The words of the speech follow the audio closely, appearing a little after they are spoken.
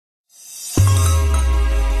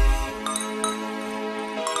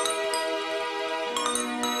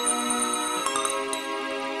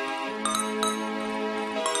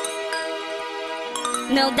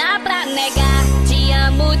Não dá pra negar, te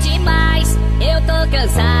amo demais. Eu tô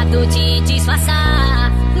cansado de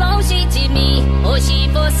disfarçar. Longe de mim, hoje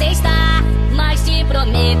você está, mas te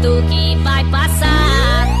prometo que vai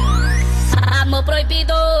passar. Amor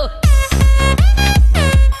proibido.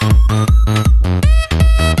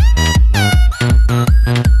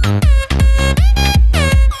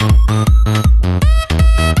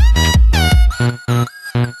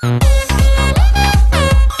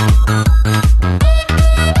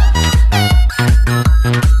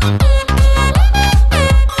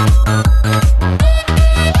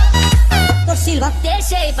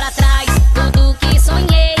 Deixei pra trás tudo que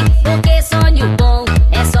sonhei, porque sonho bom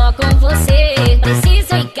é só com você.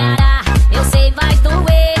 Preciso encarar, eu sei vai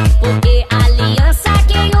doer, porque aliança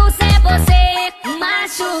quem usa é você.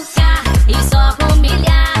 Machucar e só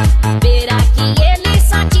humilhar, verá que ele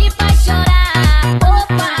só te faz chorar. Por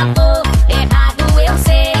favor, errado eu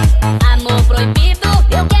sei, amor proibido,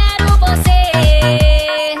 eu quero você.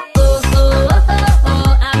 Oh, oh, oh, oh,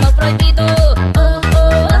 oh, amor proibido. Oh, oh, oh,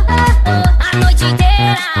 oh, oh, a noite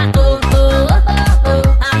inteira. Oh, oh, oh, oh,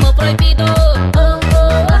 oh, amor proibido. Oh, oh, oh,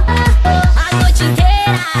 oh, oh, a noite inteira.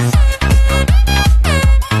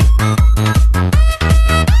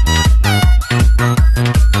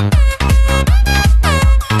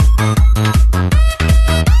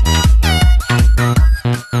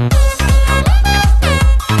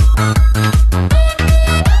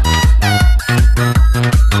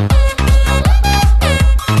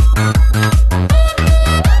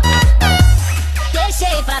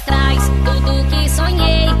 Deixei pra trás tudo que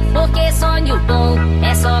sonhei, porque sonho bom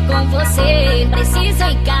é só com você. Preciso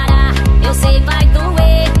encarar, eu sei vai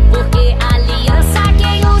doer, porque aliança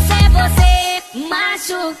quem usa é você.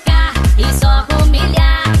 Machucar e só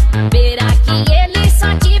humilhar, verá que ele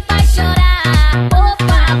só te faz chorar. Por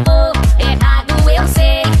favor, errado eu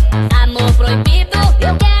sei, amor proibido,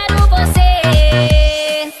 eu quero você.